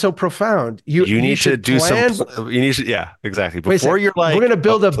so profound. You you you need to should do some, plan. you need to, yeah, exactly. Wait a Before sec. you're We're going like, to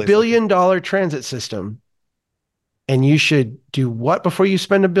oh, build a please. billion-dollar transit system, and you should do what before you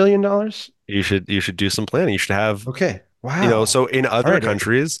spend $1 billion? You should do some planning. You should have, Okay. Wow. so in All other right, Andy.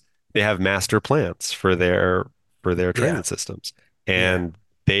 countries, they have master plans for their Yeah. transit systems. Yeah. And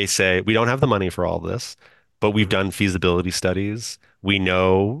they say, we don't have the money for all this, but we've Mhm. done feasibility studies. We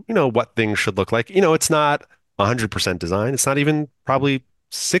know, what things should look like. It's not 100% design. It's not even probably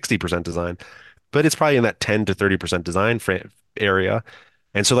 60% design, but it's probably in that 10 to 30% design area.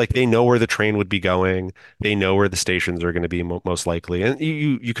 And so like they know where the train would be going, they know where the stations are going to be most likely, and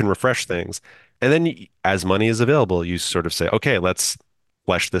you can refresh things. And then as money is available, you sort of say, okay, let's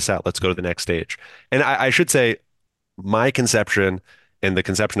flesh this out. Let's go to the next stage. And I should say my conception and the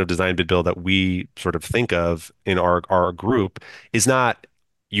conception of design bid build that we sort of think of in our group is not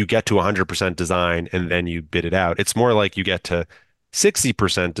you get to 100% design and then you bid it out. It's more like you get to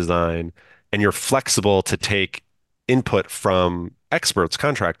 60% design and you're flexible to take input from experts,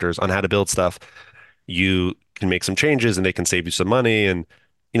 contractors on how to build stuff. You can make some changes and they can save you some money. And,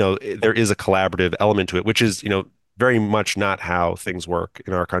 there is a collaborative element to it, which is, very much not how things work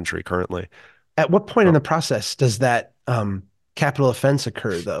in our country currently. At what point in Oh, the process does that capital offense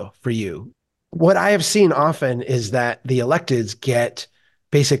occur, though, for you? What I have seen often is that the electeds get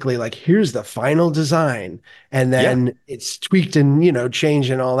basically like, here's the final design, and yeah. then it's tweaked and changed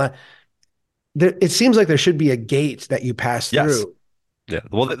and all that. It seems like there should be a gate that you pass Yes. through Yeah.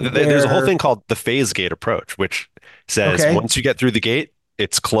 Well, there's a whole where, thing called the phase gate approach, which says okay, once you get through the gate,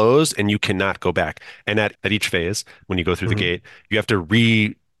 it's closed and you cannot go back. And at each phase, when you go through the mhm, gate, you have to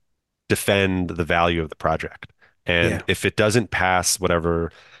redefend the value of the project. And yeah, if it doesn't pass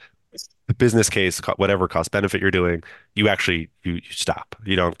whatever the business case, whatever cost benefit you're doing, you stop.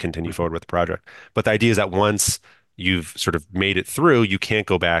 You don't continue mhm. forward with the project. But the idea is that once you've sort of made it through, you can't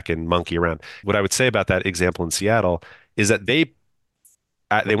go back and monkey around. What I would say about that example in Seattle is that they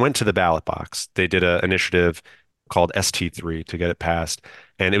went to the ballot box. They did an initiative called ST3 to get it passed.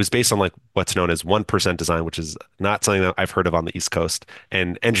 And it was based on like what's known as 1% design, which is not something that I've heard of on the East Coast.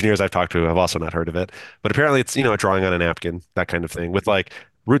 And engineers I've talked to have also not heard of it. But apparently it's, a drawing on a napkin, that kind of thing, with like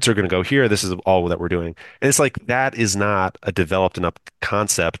roots are going to go here. This is all that we're doing. And it's like that is not a developed enough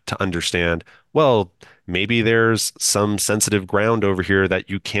concept to understand, well, maybe there's some sensitive ground over here that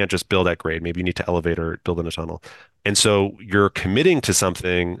you can't just build at grade. Maybe you need to elevate or build in a tunnel. And so you're committing to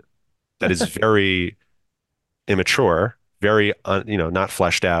something that is very immature, very, not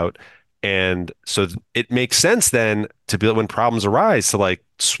fleshed out. And so it makes sense then to be when problems arise to like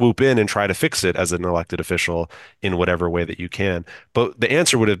swoop in and try to fix it as an elected official in whatever way that you can. But the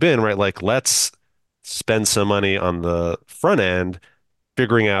answer would have been, right, like let's spend some money on the front end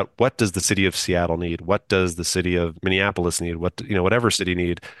figuring out what does the city of Seattle need? What does the city of Minneapolis need? Whatever city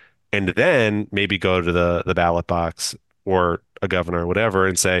need, and then maybe go to the ballot box or a governor or whatever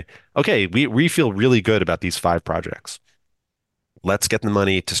and say, okay, we feel really good about these 5 projects. Let's get the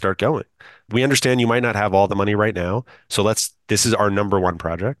money to start going. We understand you might not have all the money right now, so this is our number one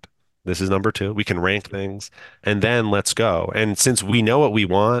project. This is number two. We can rank things and then let's go. And since we know what we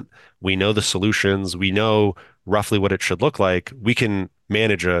want, we know the solutions, we know roughly what it should look like, we can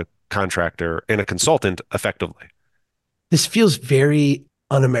manage a contractor and a consultant effectively. this feels very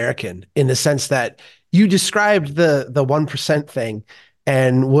un-American in the sense that you described the 1% thing,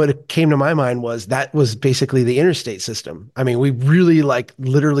 and what came to my mind was that was basically the interstate system. I mean, we really like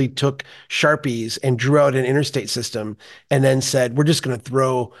literally took Sharpies and drew out an interstate system and then said, we're just going to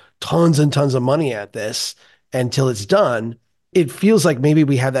throw tons and tons of money at this until it's done. It feels like maybe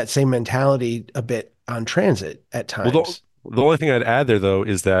we have that same mentality a bit on transit at Well, times. the only thing I'd add there though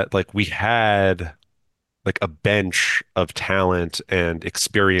is that like we had like a bench of talent and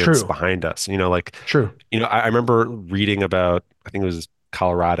experience True, behind us. true. I remember reading about, I think it was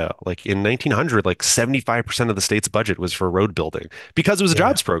Colorado, like in 1900, like 75% of the state's budget was for road building because it was a Yeah,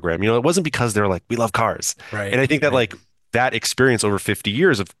 jobs program. It wasn't because they're like, we love cars. And right, I think that right. like that experience over 50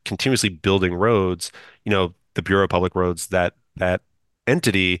 years of continuously building roads, the Bureau of Public Roads, that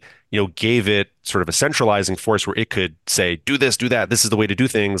entity, gave it sort of a centralizing force where it could say, do this, do that, this is the way to do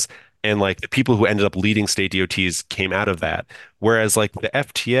things. And like the people who ended up leading state DOTs came out of that. Whereas like the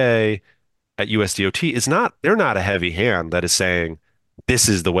FTA at USDOT they're not a heavy hand that is saying this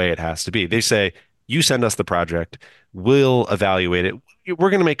is the way it has to be. They say, you send us the project, we'll evaluate it.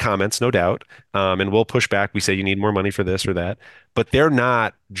 We're going to make comments, no doubt, and we'll push back. We say you need more money for this or that, but they're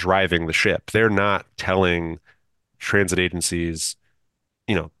not driving the ship. They're not telling transit agencies,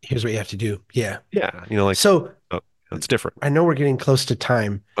 you know, Here's what you have to do. Yeah. yeah, like, So oh, that's different. I know we're getting close to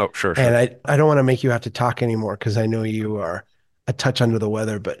time, Oh, sure, and sure. I don't want to make you have to talk anymore because I know you are a touch under the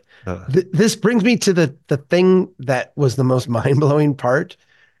weather. But Uh, this brings me to the thing that was the most mind-blowing part,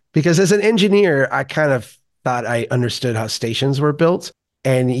 because as an engineer, I kind of thought I understood how stations were built.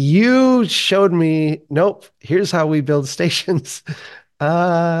 And you showed me, nope, here's how we build stations.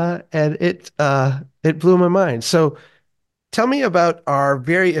 And it blew my mind. So tell me about our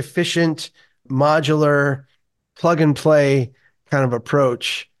very efficient, modular, plug and play kind of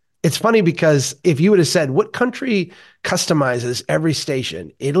approach. It's funny because if you would have said, what country customizes every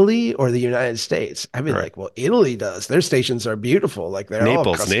station, Italy or the United States? I'd be all right. like, well, Italy does. Their stations are beautiful. Like they're all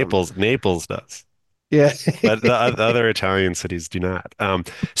Naples, custom. Naples, Naples does. Yeah. But the other Italian cities do not.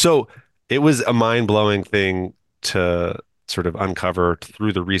 So it was a mind-blowing thing to sort of uncover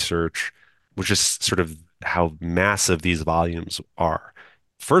through the research, which is sort of how massive these volumes are.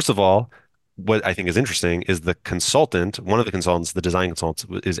 First of all, what I think is interesting is one of the consultants, the design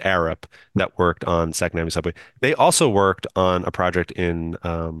consultants, is Arup that worked on Second Avenue Subway. They also worked on a project in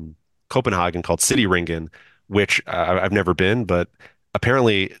Copenhagen called City Ringen, which I've never been, but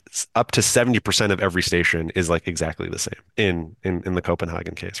apparently up to 70% of every station is like exactly the same in the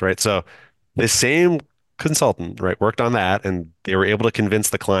Copenhagen case, right? So the same consultant, right, worked on that and they were able to convince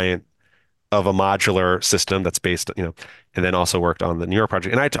the client of a modular system that's based, and then also worked on the New York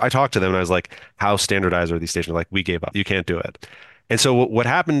project. And I talked to them and I was like, how standardized are these stations? Like, we gave up. You can't do it. And so what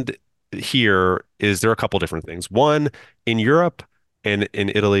happened here is there are a couple different things. One, in Europe and in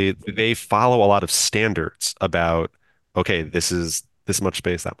Italy, they follow a lot of standards about, okay, this is this much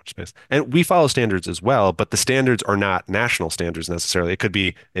space, that much space. And we follow standards as well, but the standards are not national standards necessarily. It could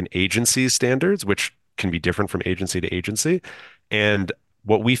be an agency's standards, which can be different from agency to agency. And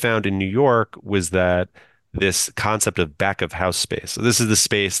what we found in New York was that this concept of back of house space. So this is the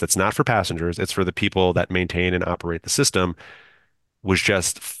space that's not for passengers, it's for the people that maintain and operate the system, was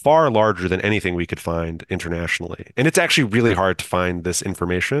just far larger than anything we could find internationally. And it's actually really hard to find this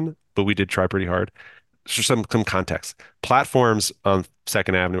information, but we did try pretty hard. So some context. Platforms on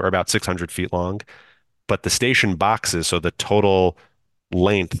Second Avenue are about 600 feet long, but the station boxes, so the total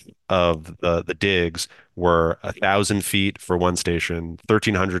length of the digs were 1,000 feet for one station,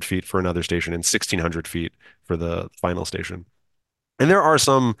 1,300 feet for another station, and 1,600 feet for the final station. And there are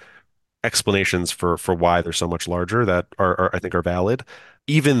some explanations for why they're so much larger that I think are valid.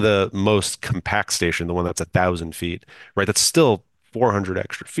 Even the most compact station, the one that's 1,000 feet, right? That's still 400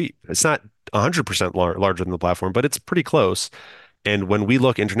 extra feet. It's not 100% larger than the platform, but it's pretty close. And when we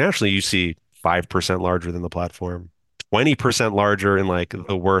look internationally, you see 5% larger than the platform, 20% larger in like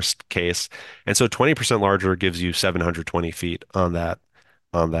the worst case. And so 20% larger gives you 720 feet on that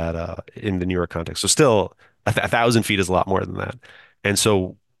in the New York context. So still 1,000 feet is a lot more than that. And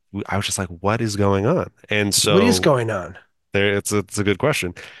so I was just like, what is going on? And What is so going on? it's a good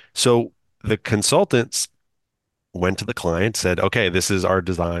question. So the consultants went to the client, said, okay, this is our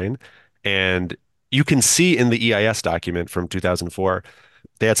design. And you can see in the EIS document from 2004,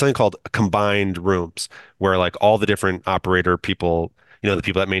 they had something called combined rooms, where like all the different operator people, the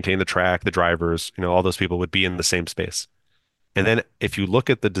people that maintain the track, the drivers, all those people would be in the same space. And then if you look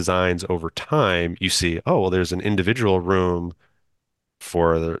at the designs over time, you see, oh, well, there's an individual room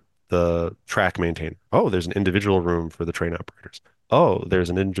for the track maintainer. Oh, there's an individual room for the train operators. Oh, there's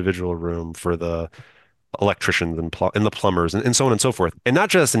an individual room for the electricians and the plumbers and so on and so forth. And not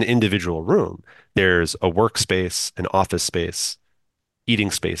just an individual room. There's a workspace, an office space,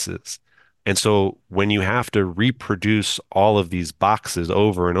 eating spaces. And so when you have to reproduce all of these boxes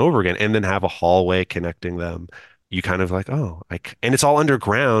over and over again and then have a hallway connecting them, you kind of like, oh, and it's all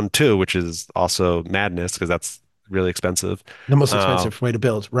underground too, which is also madness because that's really expensive. The most Uh, expensive way to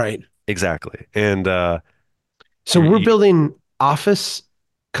build, right? exactly. And So you, we're you, building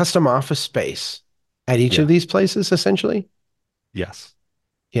custom office space at each yeah, of these places, essentially. yes.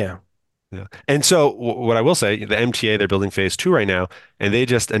 Yeah. Yeah. And so what I will say, the MTA, they're building phase two right now, and they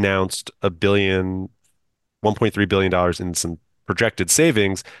just announced $1.3 billion in some projected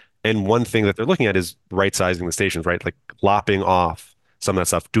savings. And one thing that they're looking at is right sizing the stations, right? Like lopping off some of that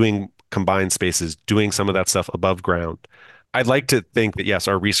stuff, doing combined spaces, doing some of that stuff above ground. I'd like to think that yes,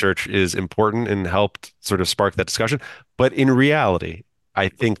 our research is important and helped sort of spark that discussion. But in reality, I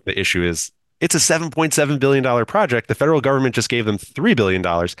think the issue is it's a $7.7 billion project. The federal government just gave them $3 billion.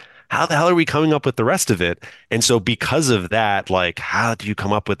 How the hell are we coming up with the rest of it? And so because of that, like, how do you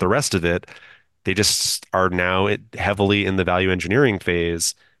come up with the rest of it? They just are now heavily in the value engineering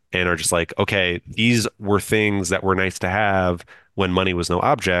phase and are just like, okay, these were things that were nice to have when money was no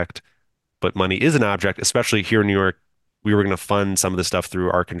object, but money is an object, especially here in New York. We were going to fund some of the stuff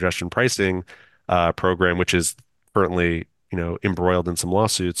through our congestion pricing program, which is currently, embroiled in some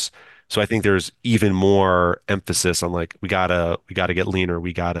lawsuits. So I think there's even more emphasis on like we gotta get leaner,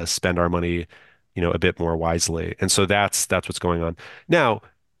 we gotta spend our money, a bit more wisely. And so that's what's going on. Now,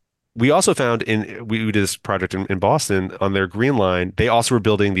 we also found we did this project in Boston on their Green Line. They also were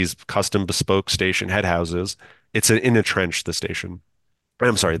building these custom bespoke station head houses. It's in a trench, the station.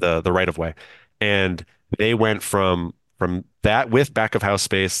 I'm sorry, the right of way. And they went from that with back of house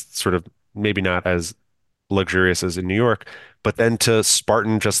space, sort of maybe not as luxurious as in New York, but then to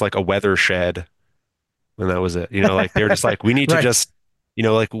Spartan just like a weather shed, and that was it. Like they were just like, we need to Right. just,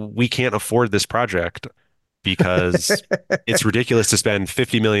 like we can't afford this project because it's ridiculous to spend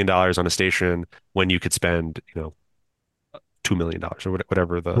 $50 million on a station when you could spend, $2 million or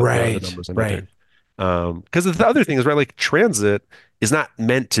whatever the Right. numbers end up Right. being. Because the other thing is, right, like transit is not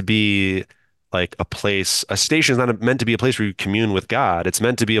meant to be like a station is not meant to be a place where you commune with God. It's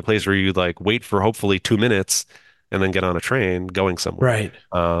meant to be a place where you like wait for hopefully 2 minutes and then get on a train going somewhere. Right.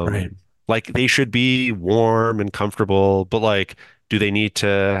 Right. Like they should be warm and comfortable, but like, do they need to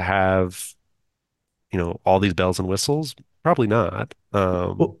have, all these bells and whistles? Probably not.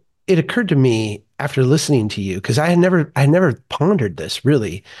 Well, it occurred to me after listening to you because I had never pondered this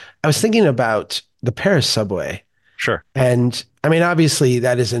really. I was thinking about the Paris subway, Sure. and I mean, obviously,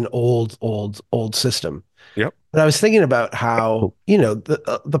 that is an old system. Yep. But I was thinking about how,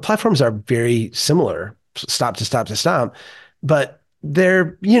 the platforms are very similar, stop to stop to stop, but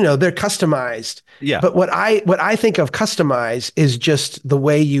they're customized. Yeah. But what I think of customize is just the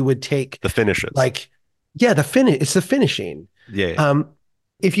way you would take, The finishes. like, yeah, it's the finishing. Yeah. Yeah. Um,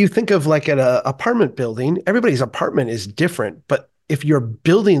 if you think of like an apartment building, everybody's apartment is different, but if you're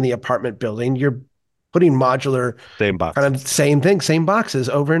building the apartment building, you're putting modular Same kind box. of same thing, same boxes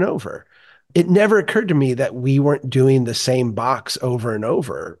over and over. It never occurred to me that we weren't doing the same box over and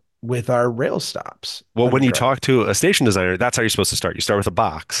over with our rail stops Well, when you underground. talk to a station designer, that's how you're supposed to start. You start with a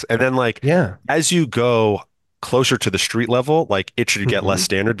box. And then like Yeah. as you go closer to the street level, like it should get less Hmm.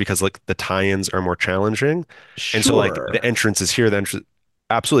 standard because like the tie-ins are more challenging. And so like the Sure. entrance is here, the entrance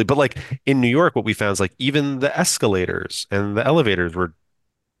absolutely. But like in New York, what we found is like even the escalators and the elevators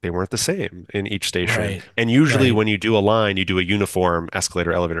they weren't the same in each station. Right. And usually Right. when you do a line, you do a uniform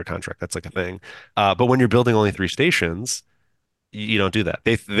escalator elevator contract. That's like a thing. But when you're building only three stations, you don't do that.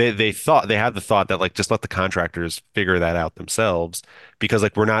 They thought they had the thought that like just let the contractors figure that out themselves because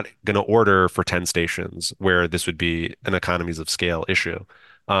like we're not going to order for 10 stations where this would be an economies of scale issue.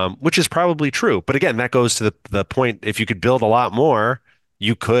 Which is probably true. But again, that goes to the point if you could build a lot more,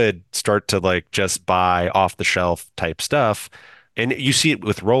 you could start to like just buy off the shelf type stuff. And you see it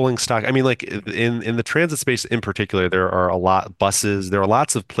with rolling stock. I mean, like in the transit space in particular, there are a lot buses, there are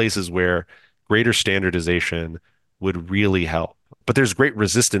lots of places where greater standardization would really help. But there's great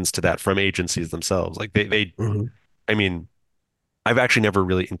resistance to that from agencies themselves. Like Hmm. I mean, I've actually never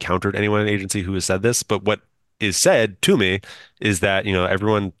really encountered anyone in an agency who has said this, but what is said to me is that,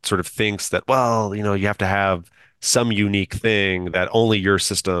 everyone sort of thinks that, well, you have to have some unique thing that only your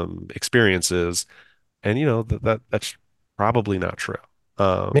system experiences. And, that's probably not true.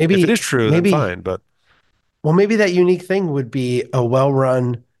 If it is true, then Maybe, fine. But well, maybe that unique thing would be a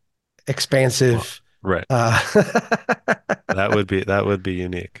well-run, well, expansive, right. uh, That would be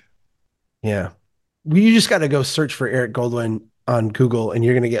unique. yeah. Well, you just got to go search for Eric Goldwyn on Google, and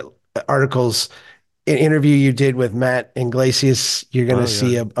you're going to get articles. An interview you did with Matt Iglesias, you're going to Oh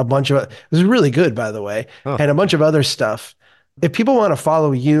see yeah. a bunch of it. Was really good, by the way, Oh, and a thank bunch you. of other stuff. If people want to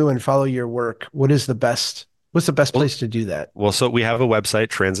follow you and follow your work, what's the best Well, place to do that? Well, so we have a website,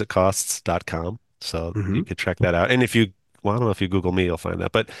 transitcosts.com. So you Hmm. could check that out. And well, I don't know if you Google me, you'll find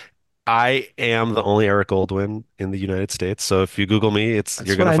that. But I am the only Eric Goldwyn in the United States. So if you Google me, you're That's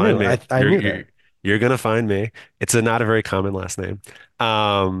what gonna I find knew. me. I knew that. You're gonna find me. It's not a very common last name.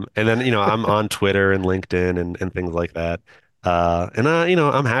 And then I'm on Twitter and LinkedIn and things like that.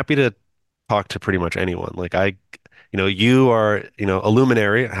 I'm happy to talk to pretty much anyone. Like you are, a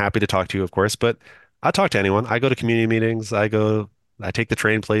luminary. Happy to talk to you, of course, but I talk to anyone. I go to community meetings. I go I take the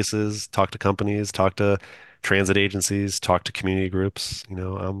train places, talk to companies, talk to transit agencies, talk to community groups.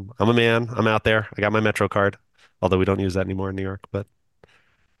 I'm a man. I'm out there. I got my Metro card, although we don't use that anymore in New York. But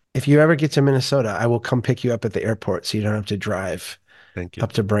If you ever get to Minnesota, I will come pick you up at the airport so you don't have to drive thank you.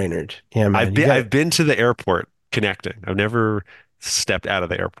 up to Brainerd. Yeah, I've man. You been got I've been to the airport connecting. I've never stepped out of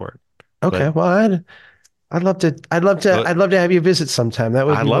the airport, okay. but Well, I'd love to have you visit sometime. That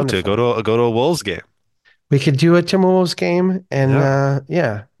would I'd be love to wonderful. go to a Wolves game. We could do a Timberwolves game, and Yeah,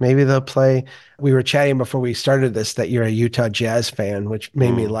 yeah, maybe they'll play. We were chatting before we started this that you're a Utah Jazz fan, which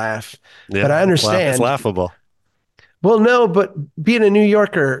made me mm, laugh. But yeah, I it's understand. laughable. Well, no, but being a New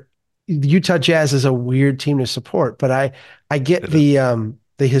Yorker, the Utah Jazz is a weird team to support. But I get It is.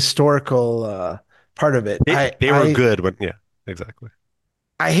 the historical part of it. They were good when yeah, exactly.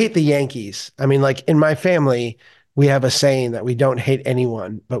 I hate the Yankees. I mean, like in my family, we have a saying that we don't hate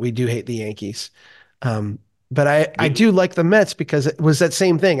anyone, but we do hate the Yankees. Um, but I We do like the Mets because it was that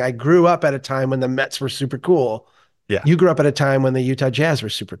same thing. I grew up at a time when the Mets were super cool. yeah. You grew up at a time when the Utah Jazz were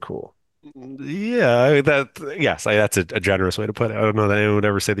super cool. Yeah, that's a generous way to put it. I don't know that anyone would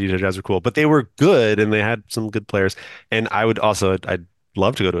ever say the Utah Jazz are cool, but they were good and they had some good players. And I'd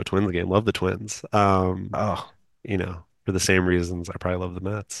love to go to a Twins game. Love the Twins. Oh, For the same reasons I probably love the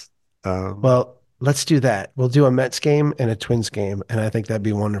Mets. Um, well, let's do that. We'll do a Mets game and a Twins game, and I think that'd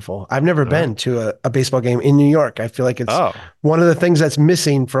be wonderful. I've never all right. been to a baseball game in New York. I feel like it's Oh, one of the things that's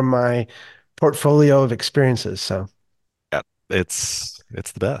missing from my portfolio of experiences. So, yeah, it's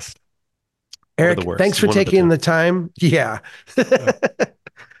the best or the Eric, thanks worst. for One of the taking two. the time. Yeah.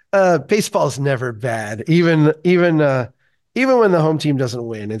 Yeah, Baseball's never bad. Even when the home team doesn't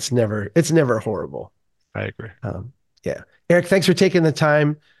win, it's never horrible. I agree. Yeah. Eric, thanks for taking the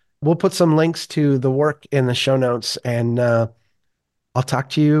time. We'll put some links to the work in the show notes, and I'll talk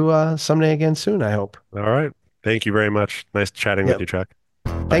to you someday again soon, I hope. All right. Thank you very much. Nice chatting with Yep. you, Chuck.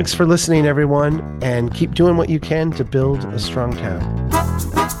 Bye. Thanks for listening, everyone, and keep doing what you can to build a strong town.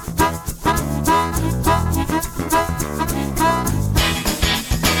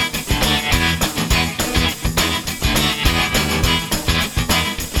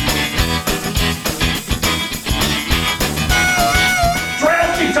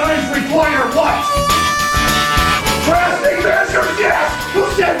 Drastic times require what? Drastic measures, yes! Who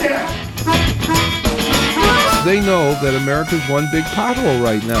said that? They know that America's one big pothole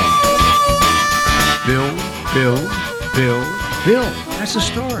right now. Bill, Bill, Bill, Bill. That's the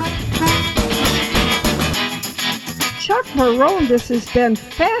story. Chuck Maroon, this has been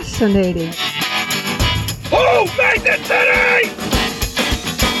fascinating. Who made the city?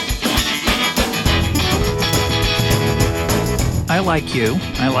 I like you.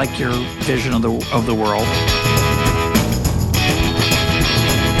 I like your vision of the world.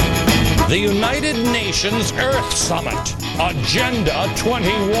 The United Nations Earth Summit, Agenda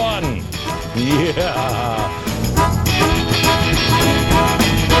 21. Yeah.